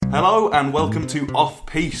Hello and welcome to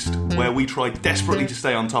Off-Piste, where we try desperately to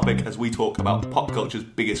stay on topic as we talk about pop culture's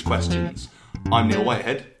biggest questions. I'm Neil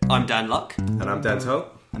Whitehead. I'm Dan Luck. And I'm Dan Toll.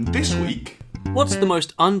 And this week... What's the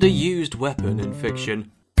most underused weapon in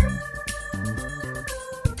fiction?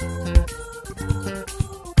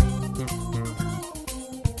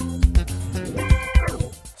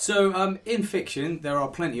 So, in fiction, there are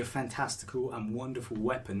plenty of fantastical and wonderful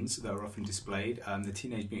weapons that are often displayed. The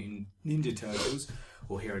Teenage Mutant Ninja Turtles,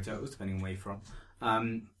 or Hero Turtles, depending on where you're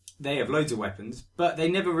from, they have loads of weapons, but they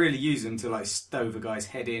never really use them to, like, stove a guy's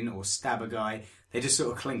head in or stab a guy. They just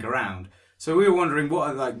sort of clink around. So we were wondering, what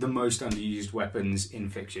are, like, the most underused weapons in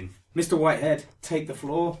fiction? Mr. Whitehead, take the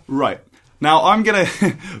floor. Right. Now, I'm going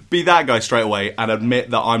to be that guy straight away and admit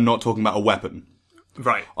that I'm not talking about a weapon.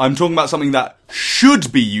 Right. I'm talking about something that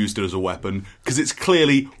should be used as a weapon, because it's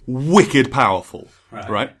clearly wicked powerful.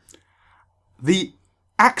 Right? The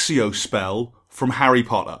Accio spell from Harry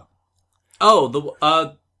Potter. Oh,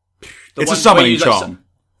 the It's a summoning charm.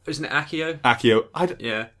 Isn't it Accio? Accio.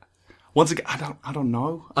 Yeah. Once again, I don't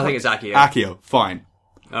know. I think it's Accio. Accio, fine.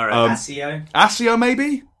 All right. Accio,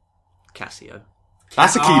 maybe? Casio.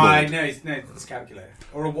 That's a keyboard. No, it's a calculator.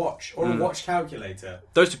 Or a watch. Or a watch calculator.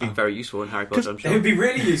 Those would be very useful in Harry Potter, I'm They sure. would be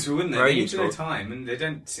really useful, wouldn't they? Very They need useful. to know time, and they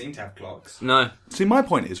don't seem to have clocks. No. See, my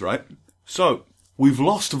point is, right, so, we've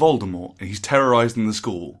lost Voldemort, and he's terrorising the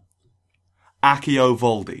school. Accio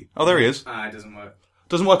Voldi. Oh, there he is. It doesn't work.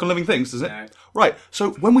 Doesn't work on living things, does it? No. Right,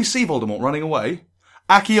 so when we see Voldemort running away,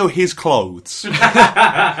 Accio his clothes.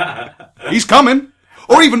 He's coming.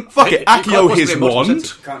 Or even, fuck it, Accio his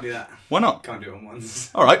wand. Can't do that. Why not? Can't do it on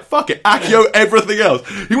ones. Alright, fuck it. Accio everything else.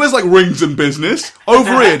 He wears like rings and business.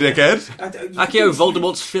 Over here, dickhead. Accio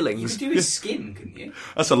Voldemort's You fillings. could do his skin, couldn't you?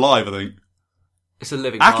 That's alive, I think. It's a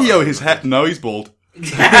living Accio part. his head. No, he's bald.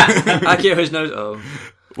 Accio his nose. Oh.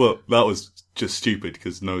 Well, that was just stupid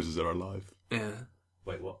because noses are alive. Yeah.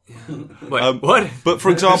 Wait, what? Wait, what? But for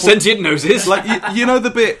example, Sentient noses. like you know the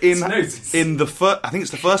bit noses. in the I think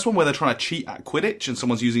it's the first one where they're trying to cheat at Quidditch and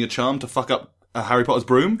someone's using a charm to fuck up Harry Potter's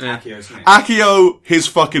broom. Accio Smith. Accio his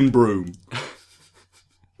fucking broom.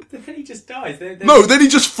 Then he just dies. No, then he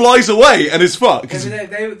just flies away and is fucked.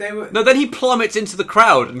 They were... No, then he plummets into the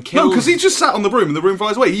crowd and kills... No, because he just sat on the broom and the broom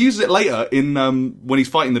flies away. He uses it later in when he's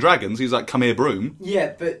fighting the dragons. He's like, "Come here, broom."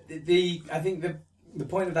 Yeah, but I think the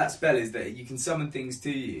point of that spell is that you can summon things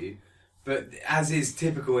to you, but as is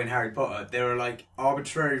typical in Harry Potter, there are like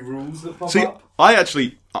arbitrary rules that pop See, up. I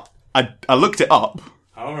actually I looked it up.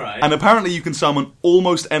 All right. And apparently you can summon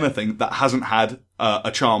almost anything that hasn't had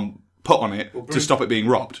a charm put on it to stop it being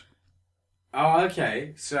robbed. Oh,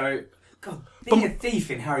 okay. So, God, being a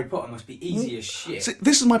thief in Harry Potter must be easy as shit. See,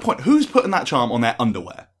 this is my point. Who's putting that charm on their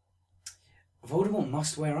underwear? Voldemort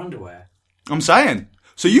must wear underwear. I'm saying.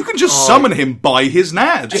 So you can just summon him by his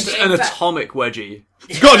nads. Just an atomic wedgie.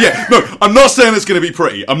 God, yeah. No, I'm not saying it's going to be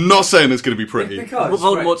pretty. I'm not saying it's going to be pretty. Because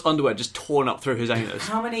Voldemort's underwear just torn up through his anus.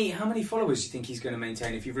 How many followers do you think he's going to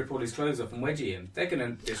maintain if you rip all his clothes off and wedgie him? They're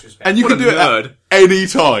going to disrespect. And you What can a do it nerd. at any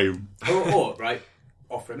time. or right,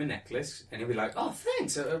 offer him a necklace, and he'll be like, "Oh,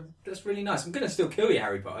 thanks, that's really nice. I'm going to still kill you,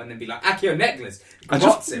 Harry Potter," and then be like, "Accio necklace," And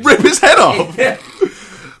grots just him. rip his head off. Yeah.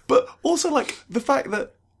 But also, like, the fact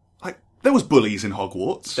that, like, there was bullies in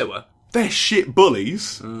Hogwarts. There were. They're shit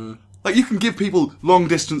bullies. Like, you can give people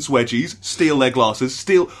long-distance wedgies, steal their glasses,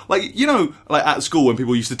 like, you know, like, at school when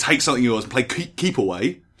people used to take something of yours and play keep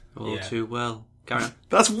away. All Yeah. too well. Carry on.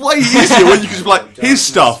 That's way easier when you can just be like, "Here's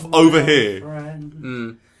stuff over here."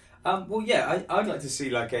 Well, yeah, I'd like to see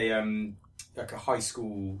like a high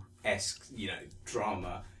school-esque,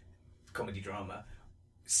 comedy drama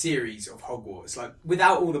series of Hogwarts, like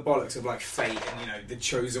without all the bollocks of like fate and the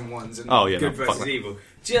chosen ones and good versus evil.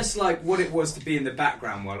 Just like what it was to be in the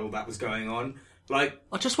background while all that was going on. Like,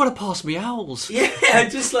 I just want to pass me owls. yeah,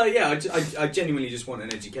 just like I genuinely just want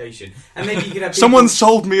an education, and maybe you could have people... Someone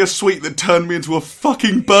sold me a sweet that turned me into a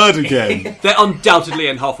fucking bird again. They're undoubtedly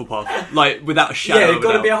in Hufflepuff, like without a shadow Yeah, of it's a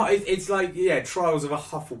got doubt. to be. It's like Trials of a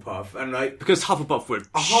Hufflepuff, and like Because Hufflepuff were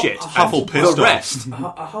Hu- shit. a and Hufflepuff. the rest. a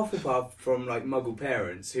Hufflepuff from like Muggle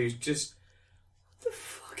parents who's just, what the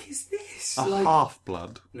fuck is this? A Like,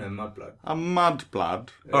 half-blood. no, mudblood. A mudblood.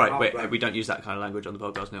 Alright, wait, Half-blood. we don't use that kind of language on the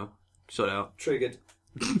podcast now. Sort it out. Triggered.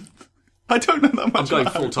 I don't know that much I'm going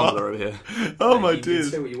about full Harry Tumblr Potter. over here. Oh my You can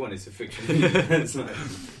say dear. what you want. It's a fiction. It's like,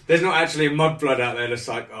 there's not actually a mudblood out there that's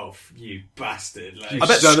like, oh, you bastard. Like, I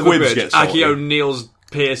bet Son of a squibs bitch. get Aki salty. O'Neill's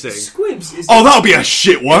piercing. Squibs is... Oh, that'll be a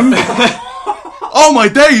shit one. Oh my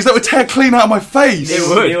days, that would tear clean out of my face. It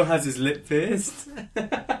would. Neil has his lip pierced.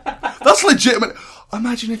 That's legitimate.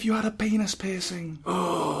 Imagine if you had a penis piercing.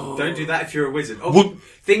 Don't do that if you're a wizard. Well-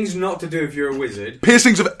 Things not to do if you're a wizard.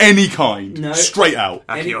 Piercings of any kind. No. Straight out.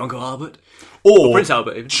 Your Uncle Albert. Or Prince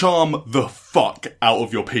Albert, even. charm the fuck out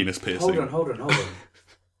of your penis piercing. Hold on.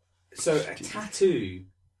 So a tattoo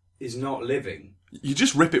is not living. You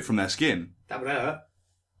just rip it from their skin. That would hurt.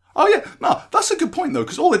 Oh yeah, no, that's a good point though,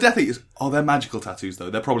 because all the Death Eaters, they're magical tattoos though.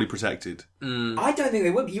 They're probably protected. I don't think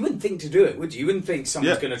they would. You wouldn't think to do it, would you? You wouldn't think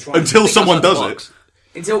someone's going to try until and someone does box. it.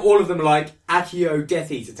 Until all of them are like Accio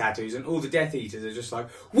Death Eater tattoos, and all the Death Eaters are just like,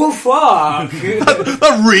 well, fuck.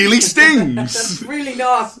 That really stings. That's really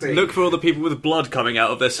nasty. Look for all the people with blood coming out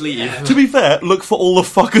of their sleeve. To be fair, look for all the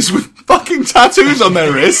fuckers with fucking tattoos on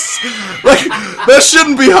their wrists. Like, that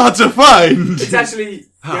shouldn't be hard to find. It's actually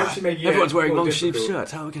making it Everyone's wearing more long sleeve difficult.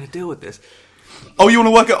 shirts. How are we going to deal with this? Oh, you want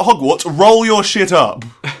to work at Hogwarts? Roll your shit up.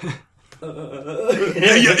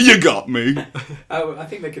 You got me. Oh, I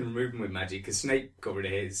think they can remove them with magic because Snape got rid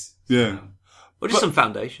of his. Yeah. Or just some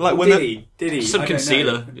foundation. Like when Did he? Some I don't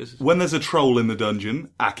concealer. know. Just- when there's a troll in the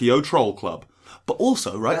dungeon, Accio Troll Club. But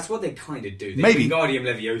also, right? That's what they kind of do. They Maybe. Wingardium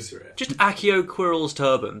Leviosa it. Just Accio Quirrell's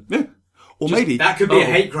turban. Yeah. Or maybe. That could be a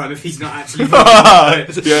hate crime if he's not actually.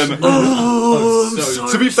 Yeah, no.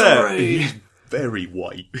 So- To be fair, sorry. he's very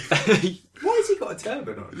white. Why has he got a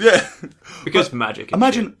turban on? Yeah. Because magic. and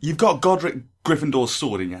Imagine you've got Godric Gryffindor's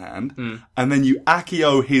sword in your hand, and then you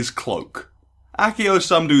Accio his cloak. Accio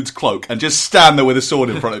some dude's cloak, and just stand there with a sword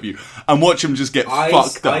in front of you, and watch him just get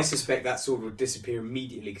fucked up. I suspect that sword would disappear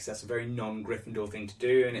immediately because that's a very non-Gryffindor thing to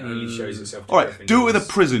do, and it only shows itself to Alright, do it with a Gryffindors.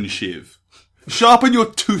 prison shiv. Sharpen your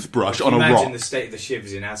toothbrush on a Imagine rock. the state of the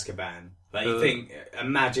shivs in Azkaban. Like, you think a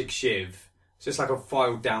magic shiv, it's just like a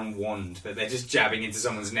filed down wand that they're just jabbing into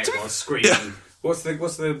someone's neck while screaming. What's the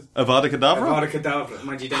Avada Kedavra? Avada Kedavra?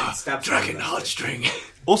 Mind you, don't stab Dragon someone. heartstring.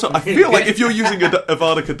 Also, I feel like if you're using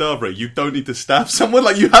Avada Kedavra, you don't need to stab someone.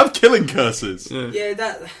 Like, you have killing curses. Yeah,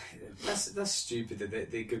 that's stupid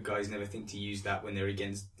that the good guys never think to use that when they're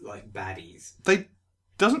against like baddies.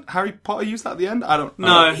 Doesn't Harry Potter use that at the end? I don't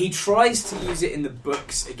know. No. He tries to use it in the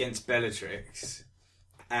books against Bellatrix.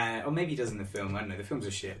 Or maybe he does in the film. I don't know. The films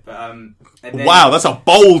are shit. But and then, Wow, that's a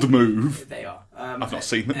bold move. they are. I've not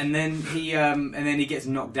seen them. And then he gets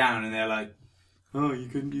knocked down, and they're like, "Oh, you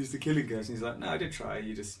couldn't use the killing curse." And he's like, "No, I did try.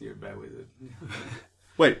 You're a better wizard."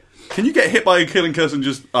 Wait, can you get hit by a killing curse and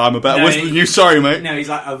just, I'm a better No, wizard than you, sorry mate? No, he's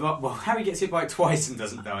like, well, Harry gets hit by it twice and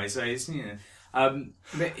doesn't die, so it's, you know.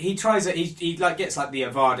 But he tries it, he like gets like the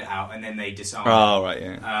Avada out and then they disarm. Oh, right,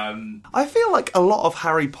 yeah. I feel like a lot of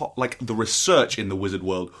Harry Potter, like the research in the wizard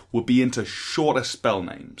world, would be into shorter spell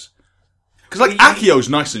names. Because like Accio's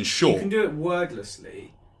nice and You short. can do it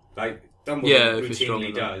wordlessly, like Dumbledore Yeah, if you're strong routinely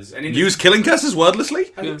enough. does. And in Use killing curses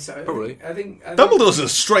wordlessly? I think so. probably. I think Dumbledore's a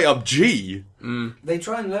straight up G. they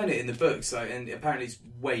try and learn it in the books, like, and apparently it's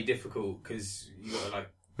way difficult because you got to like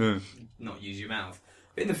Yeah. not use your mouth.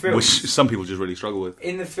 But in the films, Which some people just really struggle with.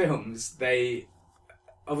 in the films, they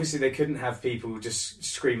couldn't have people just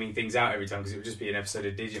screaming things out every time because it would just be an episode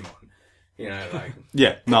of Digimon, you know, like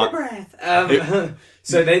Yeah, no. breath.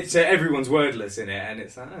 So everyone's wordless in it, and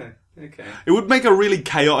it's like, oh, okay. It would make a really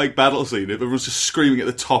chaotic battle scene if everyone's just screaming at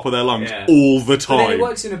the top of their lungs Yeah. all the But then it time.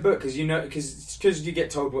 works in a book because you know because you get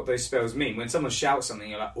told what those spells mean. When someone shouts something,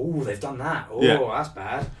 you're like, oh, they've done that. Oh, Yeah. that's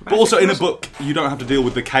bad. But also in a book, you don't have to deal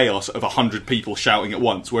with the chaos of 100 people shouting at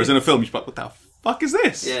once. Whereas in a film, you're like, what the fuck is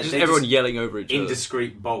this? Yeah, Just they everyone just yelling over each other.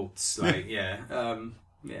 indiscreet bolts, like yeah.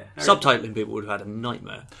 Subtitling people would have had a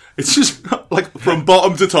nightmare. It's just like from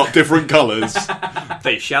bottom to top, different colours.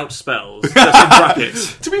 They shout spells. That's in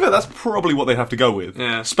brackets. To be fair, that's probably what they have to go with.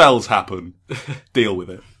 Yeah. Spells happen. Deal with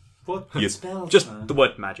it. What Yeah. spells? Just the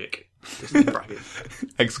word magic. Just in brackets.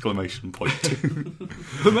 Exclamation point.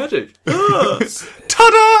 The magic.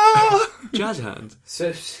 Ta-da! Jazz hands.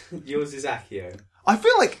 So yours is Accio. I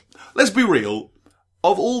feel like, let's be real,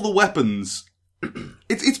 of all the weapons,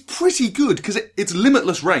 it's pretty good because it's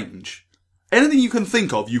limitless range. Anything you can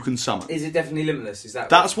think of, you can summon. Is it definitely limitless? Is that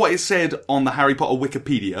That's what it said on the Harry Potter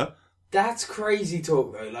Wikipedia. That's crazy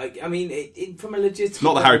talk though. Like, I mean, from a legitimate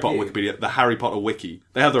Not the Harry Potter point of view- Wikipedia, the Harry Potter Wiki.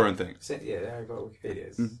 They have their own thing. Yeah, the Harry Potter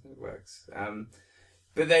Wikipedia. It works.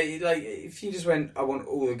 But they like if you just went, I want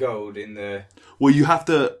all the gold in the. Well, you have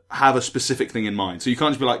to have a specific thing in mind. So you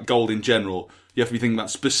can't just be like gold in general. You have to be thinking about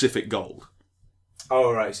specific gold.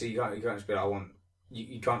 Oh right, so you can't just be like, I want.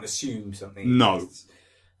 You can't assume something. No. exists.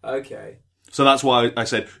 Okay. So that's why I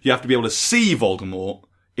said you have to be able to see Voldemort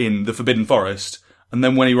in the Forbidden Forest, and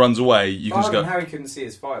then when he runs away, you can just go. Harry couldn't see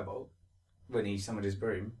his firebolt when he summoned his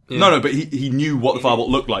broom. No, but he knew what the firebolt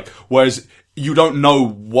looked like. Whereas you don't know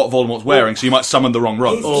what Voldemort's wearing, so you might summon the wrong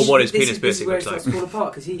robe. Or what his penis This piercing is where it looks like. starts to fall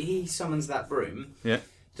apart, because he summons that broom. Yeah. It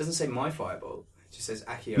doesn't say my firebolt. It just says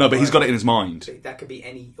Accio. No, but he's got it in his mind. But that could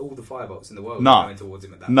be all the firebolts in the world No. going towards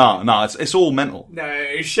him at that No, point. no, it's all mental.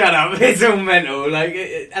 No, shut up. It's all mental. Like,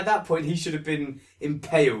 at that point, he should have been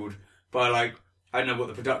impaled by, like, I don't know what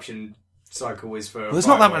the production cycle is for. Well, there's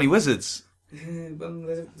not that many wizards.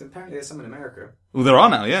 Well, apparently there's some in America. Well, there are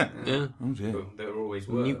now, yeah. Yeah. Oh, dear. Well, there always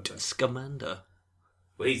were. Newt but- Scamander.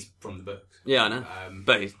 Well, he's from the books. Yeah, I know.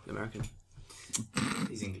 But he's American.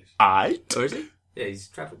 He's English. Aight. Or is he? Yeah, he's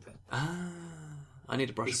travelled there. I need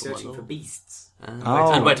to brush He's up on my searching law. for beasts.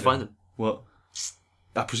 And where to find them. Well,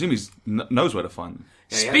 I presume he knows where to find them.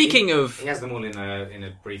 Yeah, Speaking of... he has them all in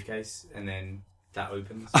a briefcase, and then that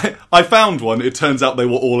opens. I found one. It turns out they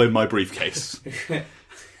were all in my briefcase.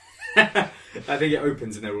 I think it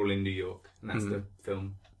opens and they're all in New York, and that's the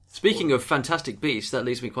film. Speaking of Fantastic Beasts, that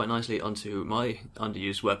leads me quite nicely onto my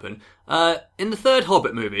underused weapon. In the third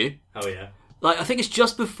Hobbit movie, Oh yeah. like I think it's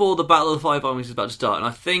just before the Battle of the Five Armies is about to start, and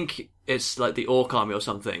I think it's like the Orc Army or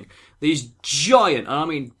something. These giant, and I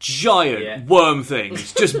mean giant, worm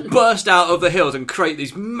things just burst out of the hills and create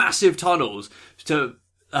these massive tunnels to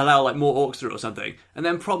allow like more orcs through or something, and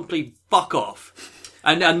then promptly fuck off,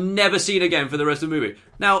 and are never seen again for the rest of the movie.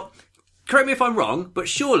 Now, correct me if I'm wrong, but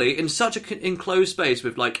surely in such an enclosed space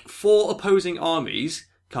with like 4 opposing armies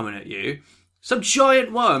coming at you, some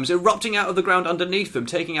giant worms erupting out of the ground underneath them,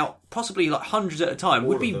 taking out possibly like hundreds at a time,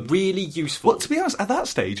 would be really useful. Well, to be honest, at that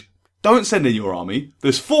stage, don't send in your army.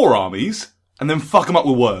 There's 4 armies, and then fuck them up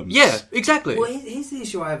with worms. Yeah, exactly. Well, here's the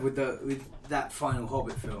issue I have with that final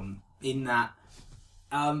Hobbit film. In that,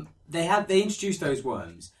 they introduced those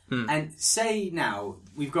worms, and say now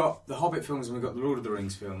we've got the Hobbit films and we've got the Lord of the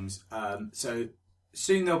Rings films. So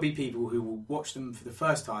soon there'll be people who will watch them for the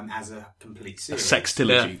first time as a complete A series.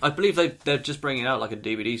 sextilogy. Yeah, I believe they're just bringing out like a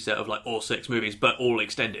DVD set of like all 6 movies, but all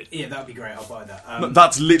extended. Yeah, that'd be great. I'll buy that.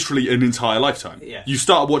 That's literally an entire lifetime. Yeah. You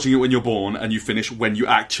start watching it when you're born, and you finish when you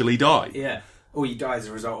actually die. Yeah, or you die as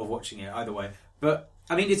a result of watching it. Either way, but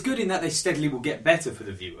I mean, it's good in that they steadily will get better for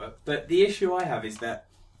the viewer. But the issue I have is that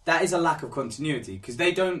is a lack of continuity, because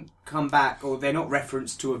they don't come back, or they're not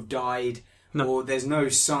referenced to have died, or there's no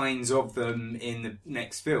signs of them in the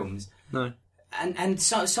next films. No. And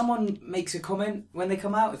so someone makes a comment when they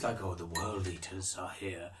come out. It's like, oh, the World Eaters are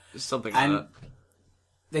here. Something like And that.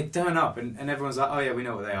 they turn up, and everyone's like, oh yeah, we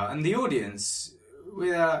know what they are. And the audience,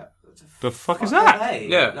 The fuck is are that? they?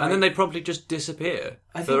 Yeah, Like, and then they probably just disappear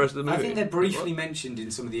I for the rest of the movie. I think they're briefly mentioned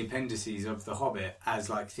in some of the appendices of The Hobbit as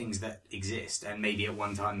like things that exist and maybe at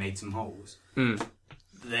one time made some holes. But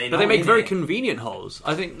they make very convenient holes.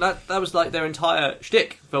 I think that was like their entire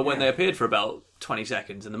shtick for when they appeared for about 20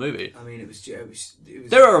 seconds in the movie. I mean, it was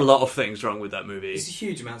There are a lot of things wrong with that movie. it's a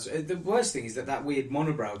huge amount. The worst thing is that weird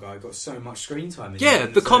monobrow guy got so much screen time. Yeah,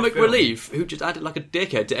 in the third comic film. relief who just acted like a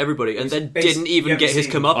dickhead to everybody and then didn't you even haven't get his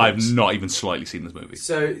seen- comeuppance. I've not even slightly seen this movie.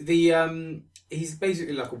 So the he's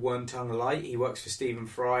basically like a worm-tongue light. He works for Stephen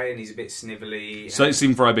Fry, and he's a bit snivelly. So it's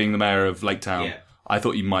Stephen Fry being the mayor of Lake Town. Yeah. I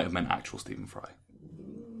thought you might have meant actual Stephen Fry.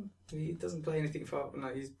 He doesn't play anything far. No,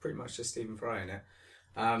 he's pretty much just Stephen Fry in it.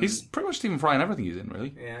 He's pretty much Stephen Fry in everything he's in,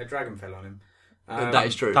 really. Yeah, a dragon fell on him. that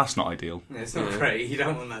is true. That's not ideal. Yeah, it's not great. You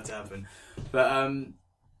don't want that to happen. But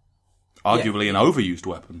Arguably an overused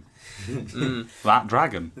weapon. That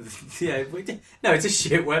dragon. yeah, no, it's a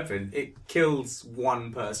shit weapon. It kills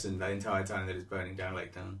one person the entire time that it's burning down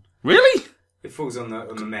Lake Town. Really? It falls on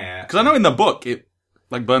the mayor. Because I know in the book it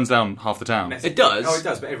like burns down half the town. It does. Oh, it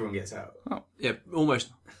does, but everyone gets out. Yeah,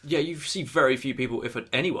 almost. Yeah, you see very few people, if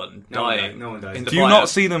anyone, dying. No one dies. in the Do you fire. not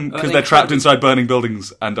see them because they they're trapped can't- inside burning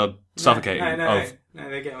buildings and are suffocating? No,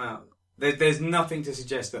 they get them out. There's nothing to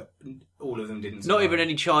suggest that all of them didn't survive. Not even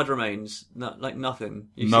any charred remains. Like nothing.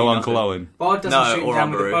 You No see Uncle nothing. Owen. Bard doesn't No, shoot him or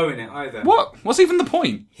down with a Umberu. bow in it either. What? What's even the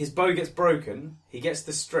point? His bow gets broken. He gets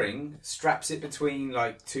the string, straps it between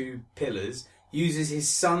like 2 pillars, uses his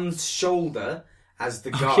son's shoulder as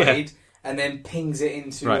the guide, and then pings it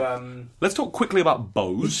into. Right. Let's talk quickly about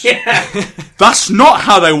bows. Yeah. That's not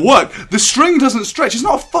how they work. The string doesn't stretch. It's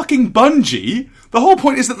not a fucking bungee. The whole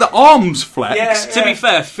point is that the arms flex. Yeah. To be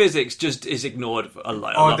fair, physics just is ignored a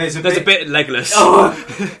lot. Oh, there's a bit bit- Legolas. So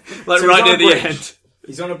like he's right on near a the bridge. end.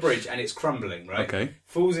 He's on a bridge and it's crumbling, right? Okay.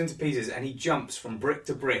 Falls into pieces and he jumps from brick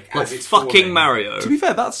to brick Like as it's fucking falling. Mario. To be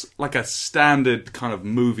fair, that's like a standard kind of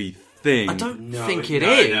movie thing. I don't No, think it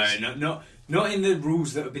no, is. No, not in the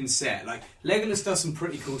rules that have been set. Like Legolas does some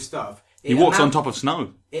pretty cool stuff. He walks on top of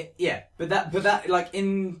snow. Yeah, but that like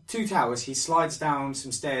in Two Towers, he slides down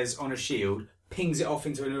some stairs on a shield, pings it off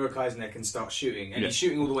into an Urukai's neck and starts shooting, and he's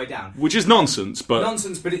shooting all the way down. Which is nonsense, but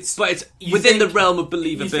it's within the realm of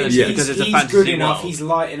believability because it's a fantasy he's good enough, world. he's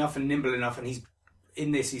light enough and nimble enough, and he's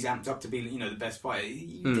amped up to be the best fighter.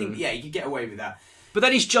 You think, you could get away with that. But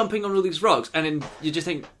then he's jumping on all these rocks, and then you just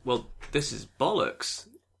think, well, this is bollocks.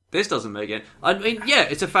 This doesn't make it. I mean,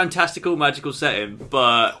 it's a fantastical, magical setting,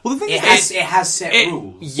 but well, the thing it has set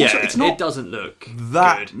rules. Yeah, also, it's not it doesn't look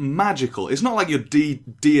that good. magical. It's not like your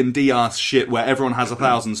D&D ass shit where everyone has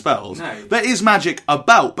 1,000 spells. No. There is magic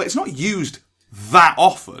about, but it's not used that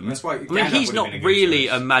often. That's why. I mean, he's not really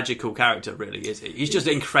a magical character, really, is he? He's just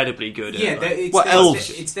incredibly good at it. Elves.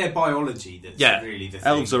 It's their biology that's really the thing.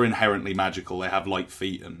 Elves are inherently magical. They have light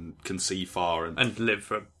feet and can see far. And live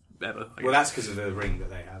forever. Well, that's because of the ring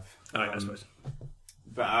that they have. I suppose.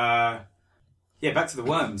 But, back to the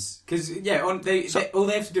worms. Because, all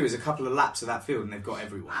they have to do is a couple of laps of that field and they've got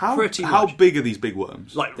everyone. How big are these big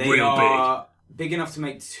worms? Like, they real are big enough to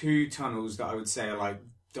make 2 tunnels that I would say are like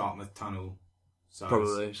Dartmouth Tunnel size.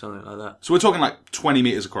 Probably, something like that. So we're talking like 20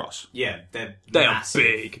 metres across. Yeah, they massive. are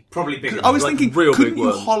big. Probably bigger. I was thinking, real couldn't big you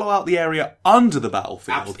worms. hollow out the area under the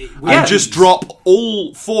battlefield and Yeah. just drop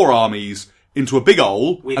all 4 armies into a big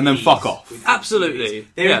hole and then fuck off? Absolutely.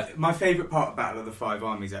 My favourite part of Battle of the Five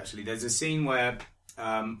Armies, actually, there's a scene where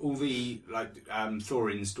all the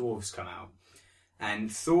Thorin's dwarves come out, and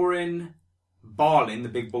Thorin, Balin, the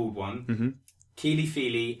big bald one, Keely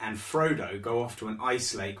Feely, and Frodo go off to an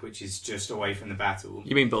ice lake, which is just away from the battle.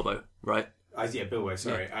 You mean Bilbo, right? Bilbo,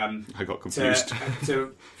 sorry. I got confused.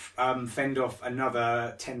 To fend off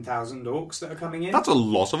another 10,000 orcs that are coming in. That's a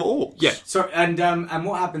lot of orcs. Yeah. So and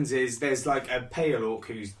what happens is there's like a pale orc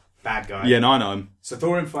who's bad guy. Yeah, no, I know him. So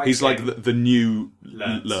Thorin fights He's like him. the new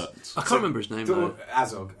Lurtz. Lurtz. I can't remember his name, though.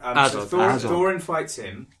 Azog. Azog. Thorin fights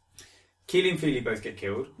him. Keely and Feely both get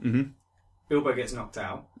killed. Mm-hmm. Bilbo gets knocked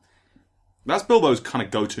out. That's Bilbo's kind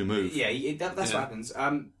of go-to move. Yeah, that's what happens.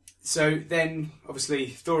 So then, obviously,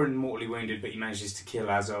 Thorin mortally wounded, but he manages to kill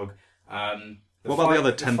Azog. What about the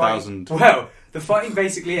other 10,000? Well, the fighting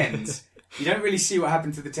basically ends. You don't really see what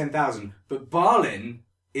happened to the 10,000, but Balin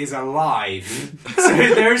is alive. So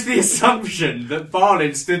there's the assumption that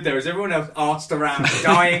Balin stood there as everyone else arsed around,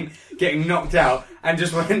 dying, getting knocked out, and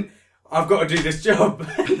just went, I've got to do this job.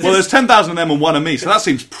 Well, there's 10,000 of them and 1 of me, so that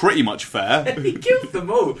seems pretty much fair. He killed them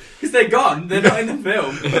all because they're gone. They're not in the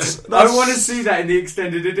film. I want to see that in the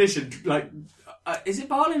extended edition. Like, is it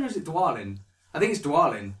Balin or is it Dwalin? I think it's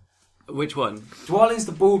Dwalin. Which one? Dwalin's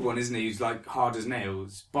the bald one, isn't he? Who's like hard as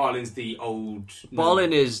nails. Balin's the old.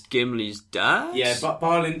 Balin is Gimli's dad? Yeah, but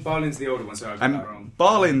Balin's the older one. Sorry, I got that wrong.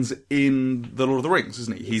 Balin's in the Lord of the Rings,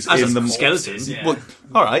 isn't he? He's As in a the skeleton. Yeah. Well,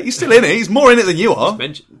 all right, he's still in it. He's more in it than you are.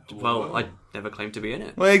 Well, I never claimed to be in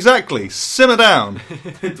it. Well, exactly. Simmer down.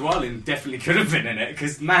 Dwalin definitely could have been in it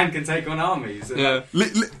because man can take on armies. Yeah.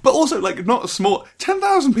 But also, like, not a small.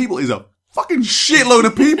 10,000 people is a fucking shitload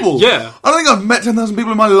of people. Yeah. I don't think I've met 10,000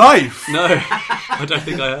 people in my life. No, I don't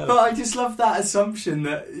think I have. But I just love that assumption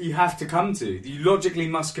that you have to come to. You logically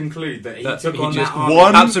must conclude that he took on just that army.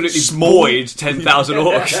 one absolutely small- void 10,000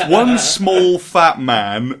 orcs. One small fat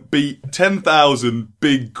man beat 10,000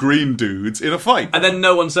 big green dudes in a fight. And then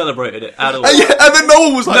no one celebrated it at all. And then no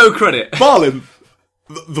one was like, No credit. Balin,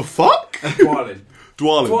 the fuck? Dwalin.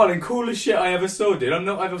 Dwalin. Dwalin, coolest shit I ever saw, dude. I'm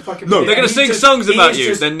not ever fucking. No. They're going to sing songs about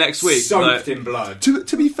you then next week. Soaked in blood.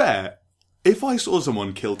 To be fair, if I saw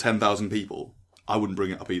someone kill 10,000 people, I wouldn't bring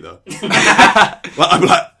it up either. I'd be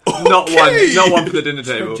like, okay. Not one for the dinner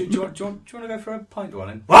table. Do you want to go for a pint,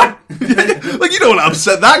 Dwalin? What? Like, you don't want to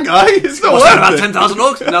upset that guy. It's not What's that worth about it. 10,000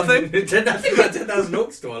 orcs? Nothing. Nothing about 10,000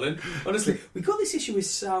 orcs, Dwalin. Honestly, we got this issue with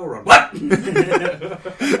Sauron. What?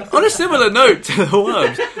 On a similar note to the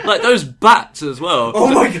worms, like those bats as well.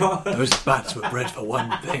 Oh my god. Those bats were bred for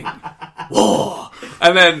one thing: war.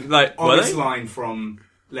 And then, like, were Honest they? line from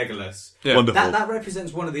Legolas. Yeah. Wonderful. That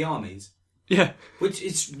represents one of the armies. Yeah. Which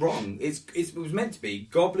is wrong. It was meant to be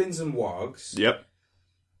goblins and wargs, Yep.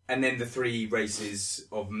 and then the 3 races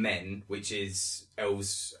of men, which is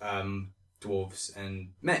elves, dwarves, and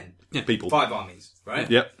men. Yeah. People. 5 armies,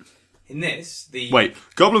 right? Yep. In this, Wait,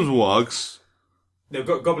 goblins and wargs. No,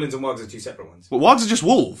 goblins and wargs are 2 separate ones. But wargs are just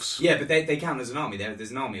wolves. Yeah, but they count as an army.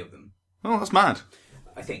 There's an army of them, Oh, that's mad.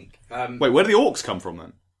 I think. Wait, where do the orcs come from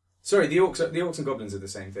then? Sorry, the orcs and goblins are the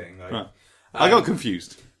same thing. Like, Right. I got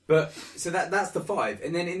confused. But so that's the 5,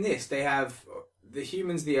 and then in this they have the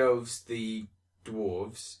humans, the elves, the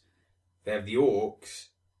dwarves. They have the orcs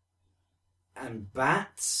and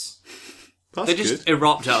bats, That's They just good.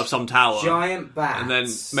 erupt out of some tower giant bats, and then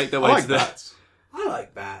make their I way like to the. that. I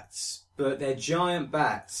like bats, but they're giant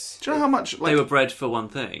bats. Do you know how much They were bred for one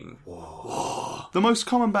thing. the most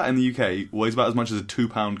common bat in the UK weighs about as much as a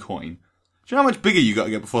 £2 coin? Do you know how much bigger you got to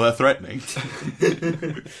get before they're threatening?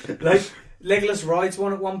 Like Legolas rides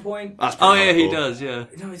one at one point. That's pretty Oh yeah, he hardcore. does. Yeah.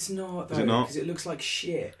 No, it's not. Though, Is it not? Because it looks like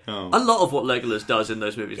shit. Oh. A lot of what Legolas does in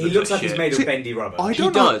those movies. He looks like shit. he's made See, of bendy rubber. I He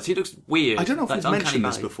don't know. does. He looks weird. I don't know if Like we've Uncanny mentioned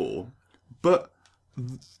this Valley. before, but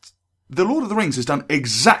The Lord of the Rings has done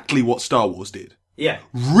exactly what Star Wars did. Yeah.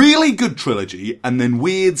 Really good trilogy, and then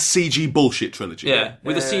weird CG bullshit trilogy. Yeah,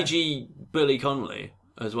 with the CG Billy Connolly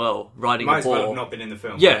as well, riding Might a as well have ball. not been in the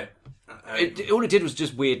film. Yeah. But, All it did was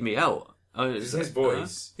just weird me out. it's his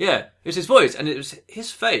voice. Yeah, it was his voice, and it was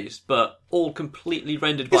his face, but all completely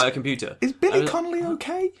rendered by a computer. Is Billy Connolly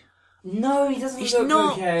okay? No, he doesn't He's look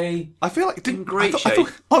not. okay. I feel like In great I thought, shape.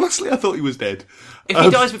 honestly, I thought he was dead. If he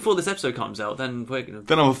dies before this episode comes out, then we're gonna.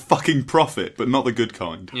 Then I'm a fucking prophet, but not the good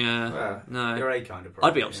kind. Yeah, no. You're a kind of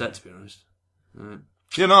I'd be upset, to be honest.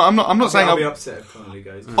 Yeah, no, I'm not saying. I'll be upset if Connolly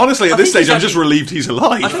goes. Honestly, at this think stage, he's I'm just relieved he's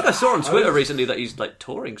alive. I think I saw on Twitter recently that he's like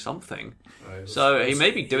touring something. So he may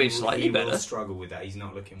be doing slightly he will better. struggle with that. He's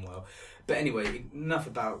not looking well. But anyway, enough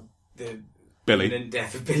about the Billy. imminent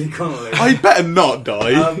death of Billy Connolly. I better not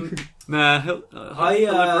die. Nah, he'll live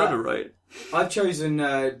forever, right? I've chosen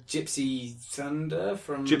Gypsy Thunder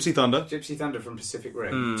from Gypsy Thunder. Gypsy Thunder from Pacific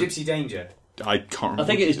Rim. Gypsy Danger. I can't remember. I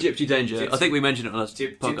think it is Gypsy Danger. Gypsy- I think we mentioned it on last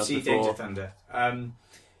podcast Gypsy before. Danger Thunder.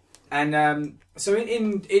 So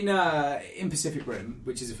in Pacific Rim,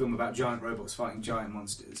 which is a film about giant robots fighting giant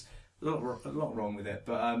monsters, a lot wrong with it,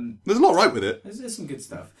 but There's a lot right with it. there's some good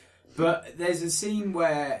stuff. But there's a scene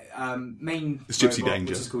where main It's Gypsy robot,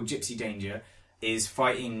 Danger. which is called Gypsy Danger, is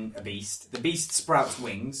fighting a beast. The beast sprouts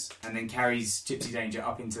wings and then carries Gypsy Danger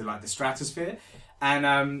up into like the stratosphere,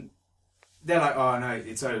 and they're like, "Oh no,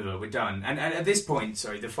 it's over, we're done." And at this point,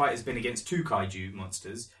 the fight has been against 2 kaiju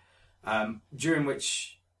monsters, during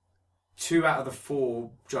which 2 out of the 4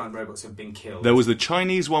 giant robots have been killed. There was the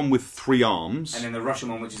Chinese one with 3 arms. And then the Russian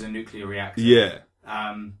one, which is a nuclear reactor. Yeah.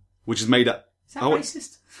 Um, Which is made up. is that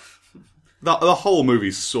racist? The whole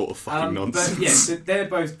movie's sort of fucking nonsense. But yeah, so they're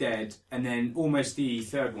both dead, and then almost the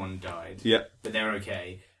third one died. Yeah. But they're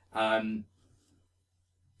okay.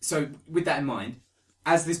 So with that in mind,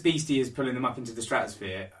 as this beastie is pulling them up into the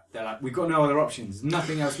stratosphere, they're like, "We've got no other options.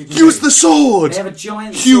 Nothing else we can Use do." the sword! They have a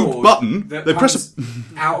giant Huge sword button. that They press comes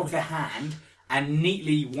out of the hand and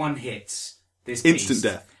neatly one hits this beast. Instant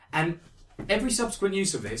death. And every subsequent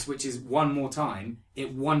use of this, which is one more time,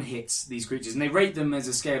 it one hits these creatures, and they rate them as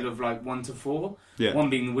a scale of like 1 to 4. Yeah. 1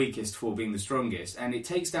 being the weakest, 4 being the strongest, and it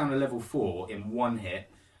takes down a level 4 in one hit,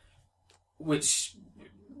 which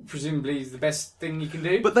presumably is the best thing you can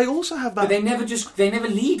do. But they also have that. But they never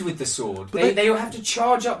lead with the sword. They have to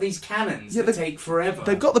charge up these cannons that take forever.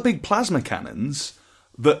 They've got the big plasma cannons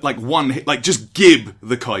that, like, one hit, like, just gib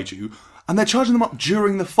the kaiju, and they're charging them up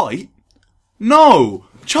during the fight. No!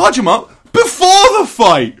 Charge them up before the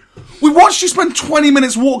fight! We watched you spend 20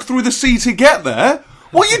 minutes walk through the sea to get there!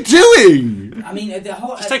 What are you doing? I mean, the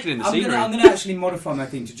whole. Just take it in the I'm scenery. going to actually modify my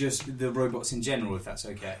thing to just the robots in general, if that's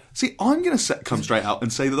okay. See, I'm going to come straight out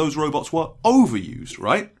and say that those robots were overused,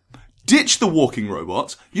 right? Ditch the walking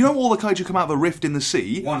robots. You know all the kaiju come out of a rift in the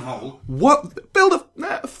sea? One hole. What? Build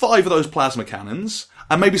 5 of those plasma cannons,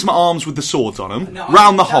 and maybe some arms with the swords on them. No,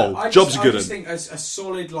 round the hole. Job's I good. just think a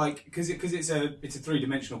solid, like, because it's a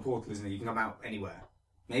 3-dimensional portal, isn't it? You can come out anywhere.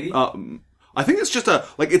 Maybe? I think it's just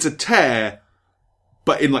it's a tear,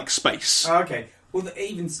 but in, like, space. Oh, okay. Well,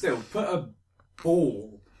 even still, put a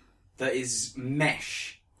ball that is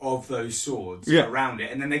mesh of those swords around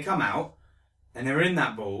it, and then they come out, and they're in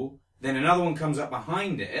that ball, then another one comes up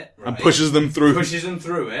behind it, right, and pushes them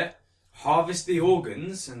through. it, harvest the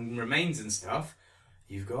organs and remains and stuff,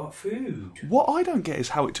 you've got food. What I don't get is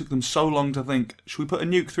how it took them so long to think, should we put a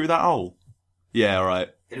nuke through that hole? Yeah, right.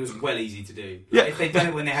 It was well easy to do. Yeah. If they'd done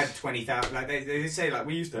it when they had 20,000, like they say, like,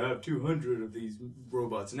 we used to have 200 of these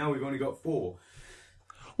robots, and now we've only got 4.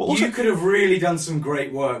 Well, also, You could have really done some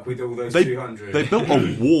great work with all those 200. they built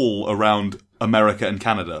a wall around America and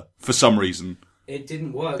Canada for some reason. It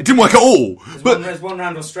didn't work. It didn't work at all. There's one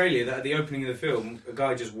around Australia that at the opening of the film, a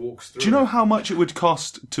guy just walks through. Do you know how much it would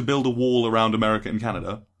cost to build a wall around America and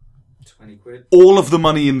Canada? 20 quid. All of the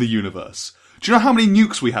money in the universe. Do you know how many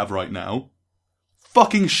nukes we have right now?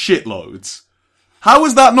 Fucking shitloads. How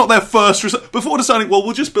is that not their first before deciding, well,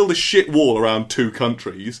 we'll just build a shit wall around 2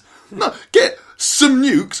 countries? No, get some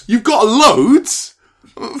nukes. You've got loads.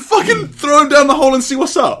 Fucking throw them down the hole and see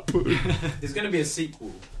what's up. There's going to be a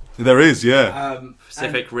sequel. There is, yeah.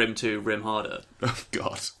 Pacific Rim 2, Rim Harder. Oh,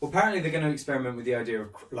 God. Well, apparently they're going to experiment with the idea of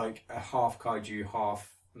like a half kaiju,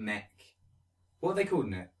 half mech. What are they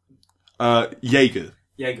calling it? Jaeger.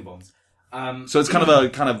 Jaeger bombs. So it's kind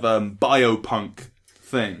of a biopunk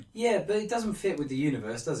thing. Yeah, but it doesn't fit with the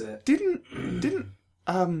universe, does it? Didn't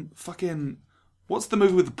fucking what's the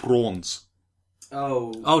movie with the prawns?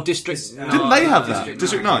 Oh, District. Didn't they have that?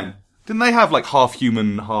 District 9. Yeah. Didn't they have like half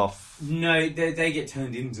human, half? No, they get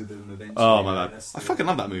turned into them eventually. Oh my bad! I fucking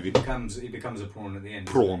love that movie. He becomes a prawn at the end.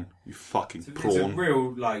 Prawn, you fucking prawn. It's a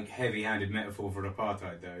real like heavy-handed metaphor for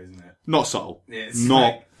apartheid, though, isn't it? Not subtle. Yeah, it's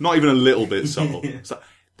not even a little bit subtle. It's like,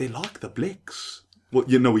 they like the blicks. Well,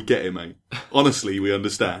 we get it, mate. Honestly, we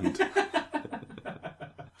understand.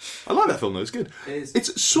 I like that film though. It's good.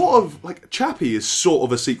 It's sort of like Chappie is sort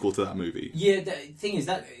of a sequel to that movie. Yeah, the thing is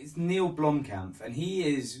that it's Neil Blomkamp, and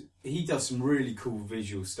he does some really cool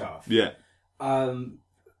visual stuff. Yeah.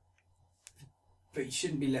 But he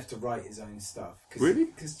shouldn't be left to write his own stuff. Really?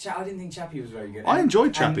 Because I didn't think Chappie was very good. I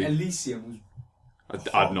enjoyed Chappie. And Elysium was.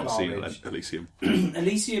 I've not seen garbage. Elysium.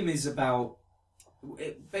 Elysium is about.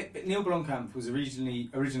 Neil Blomkamp was originally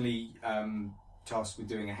tasked with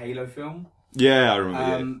doing a Halo film. Yeah, I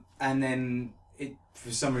remember. And then it,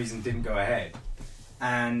 for some reason, didn't go ahead.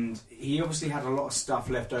 And he obviously had a lot of stuff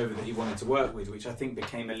left over that he wanted to work with, which I think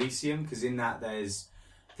became Elysium, because in that there's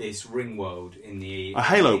this ring world in a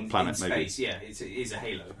Halo planet, in maybe. Space. Yeah, it is a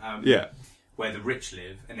Halo. Yeah. Where the rich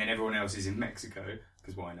live, and then everyone else is in Mexico,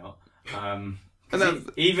 because why not? And then,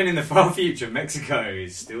 even in the far future, Mexico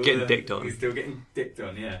is still getting dicked on. He's still getting dicked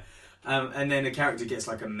on, yeah. And then the character gets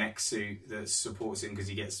like a mech suit that supports him because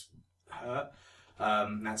he gets hurt.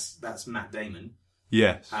 That's Matt Damon.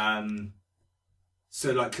 yes.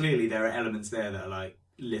 So like clearly there are elements there that are like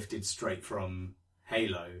lifted straight from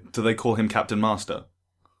Halo. Do they call him Captain Master?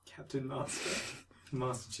 Captain Master,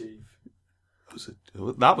 Master Chief.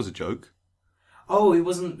 That was a joke. Oh, it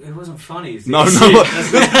wasn't funny. Is it? No.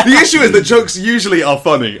 The issue is that jokes usually are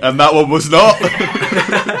funny, and that one was not.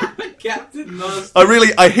 Captain Master.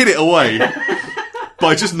 I hid it away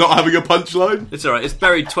by just not having a punchline. It's alright, it's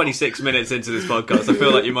buried 26 minutes into this podcast. I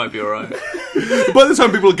feel like you might be alright. By the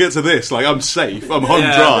time people get to this, like, I'm safe, I'm home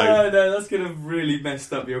Yeah. dry. No, that's gonna really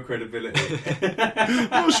messed up your credibility. I'm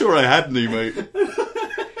not sure I had any, mate.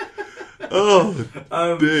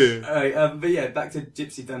 Oh, dear. Alright, but yeah, back to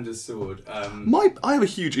Gypsy Thunder's sword. I have a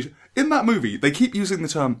huge issue. In that movie, they keep using the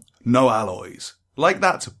term no alloys. Like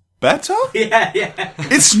that's better? Yeah.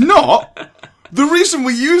 It's not. The reason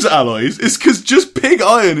we use alloys is because just pig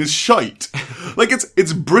iron is shite. Like,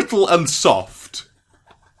 it's brittle and soft.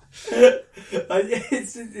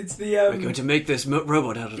 It's the We're going to make this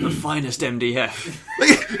robot out of the finest MDF.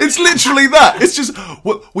 Like, it's literally that. It's just,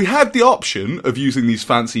 we had the option of using these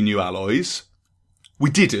fancy new alloys. We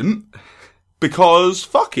didn't. Because,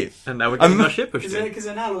 fuck it. And now we're getting our ship pushed in. because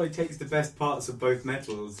an alloy takes the best parts of both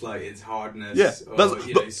metals, like its hardness Yeah,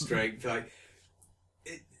 or strength. Like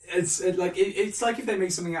it's like if they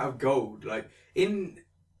make something out of gold. Like in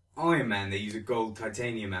Iron Man, they use a gold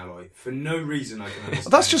titanium alloy for no reason I can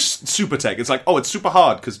understand. That's just super tech. It's like, it's super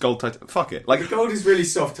hard because gold fuck it. Like, the gold is really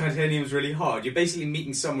soft, titanium's really hard. You're basically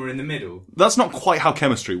meeting somewhere in the middle. that's not quite how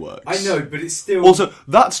chemistry works. I know, but it's still Also,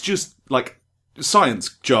 that's just, like,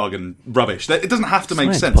 science jargon rubbish. It doesn't have to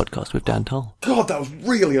make sense. Podcast with Dan Toll. God, that was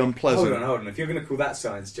really unpleasant. Hold on. If you're going to call that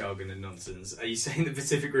science jargon and nonsense, are you saying the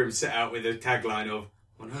Pacific Rim set out with a tagline of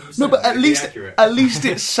 100% No, but at accurate? least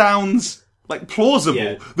it sounds like plausible.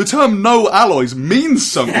 Yeah. The term "no alloys" means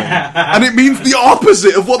something, and it means the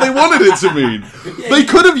opposite of what they wanted it to mean. They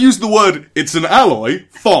could have used the word "it's an alloy."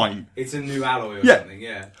 Fine. It's a new alloy or Yeah. something.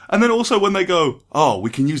 Yeah. And then also when they go, we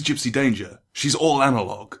can use Gypsy Danger. She's all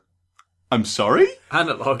analog. I'm sorry?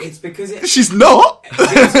 Analog. It's because She's not.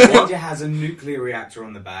 Gypsy Danger has a nuclear reactor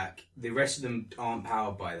on the back. The rest of them aren't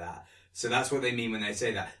powered by that. So that's what they mean when they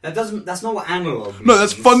say that. That's not what analog means. No,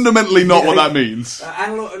 that's fundamentally not what that means.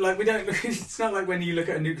 Analog, like we don't. It's not like when you look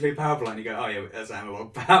at a nuclear power plant, you go, "Oh yeah, that's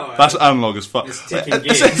analog power." That's analog as fuck. It's ticking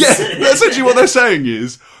gears. Essentially what they're saying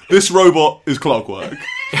is, this robot is clockwork.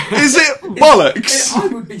 Is it bollocks? I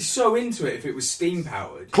would be so into it if it was steam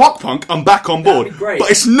powered. Clockpunk, I'm back on board. That'd be great.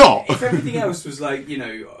 But it's not. If everything else was like,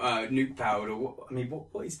 nuke powered, or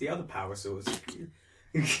what is the other power source?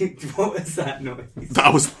 What was that noise?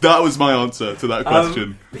 That was my answer to that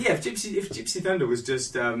question. But yeah, if Gypsy Thunder was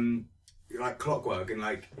just like clockwork and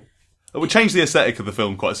like It would change the aesthetic of the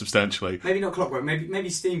film quite substantially. maybe not clockwork, maybe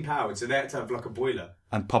steam powered, so they had to have like a boiler,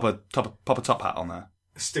 And pop a top hat on there.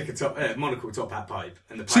 stick a monocle top hat pipe,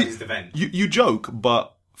 and the pipe is the vent. You joke,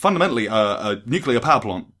 but fundamentally, a nuclear power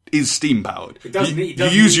plant is steam powered. It doesn't You need- it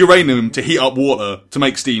doesn't use need- uranium to heat up water to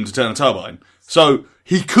make steam to turn a turbine. So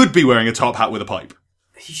he could be wearing a top hat with a pipe.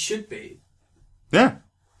 He should be. Yeah.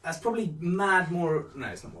 That's probably mad more... No,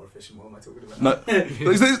 it's not more efficient. What am I talking about? No,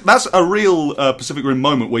 that's a real Pacific Rim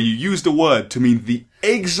moment where you used a word to mean the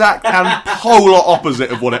exact and polar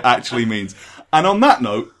opposite of what it actually means. And on that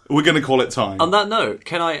note, we're going to call it time. On that note,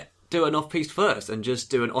 can I do an off-piste first and just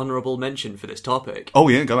do an honourable mention for this topic? Oh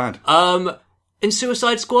yeah, go ahead. In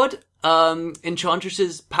Suicide Squad,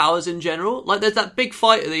 Enchantress's powers in general, like there's that big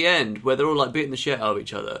fight at the end where they're all like beating the shit out of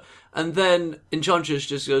each other, and then Enchantress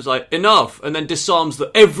just goes like, enough, and then disarms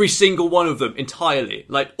every single one of them entirely.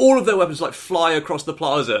 Like all of their weapons like fly across the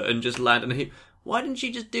plaza and just land in a heap. Why didn't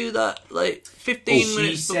she just do that like 15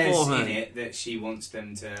 minutes beforehand? She says in it that she wants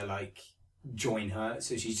them to like join her,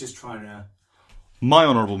 so she's just trying to... My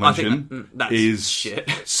honourable mention is shit.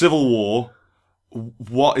 Civil War.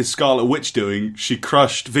 What is Scarlet Witch doing? She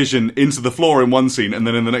crushed Vision into the floor in one scene, and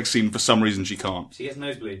then in the next scene, for some reason, she can't. She gets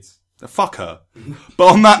nosebleeds. Fuck her. But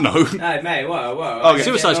on that note... Hey, mate, whoa. Okay.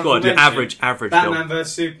 Suicide Squad, average Batman film.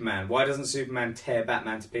 vs Superman. Why doesn't Superman tear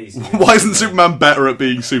Batman to pieces? Why isn't Superman better at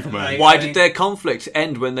being Superman? Why did their conflict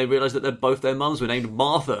end when they realised that both their mums were named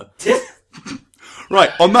Martha?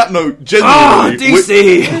 Right, on that note, genuinely...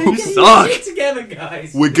 DC! You suck! Get together,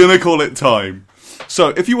 guys! We're gonna call it time. So,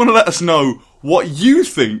 if you want to let us know what you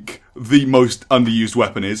think the most underused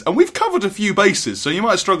weapon is, and we've covered a few bases, so you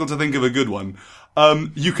might struggle to think of a good one,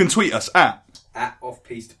 you can tweet us at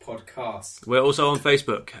Off-Piste Podcast. We're also on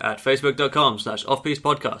Facebook at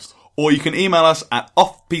facebook.com/offpistepodcast. Or you can email us at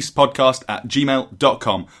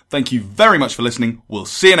offpistepodcast@gmail.com. Thank you very much for listening. We'll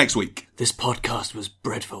see you next week. This podcast was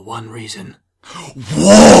bred for one reason.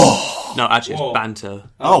 Whoa! No, actually, it's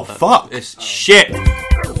banter. Oh, fuck. It's shit.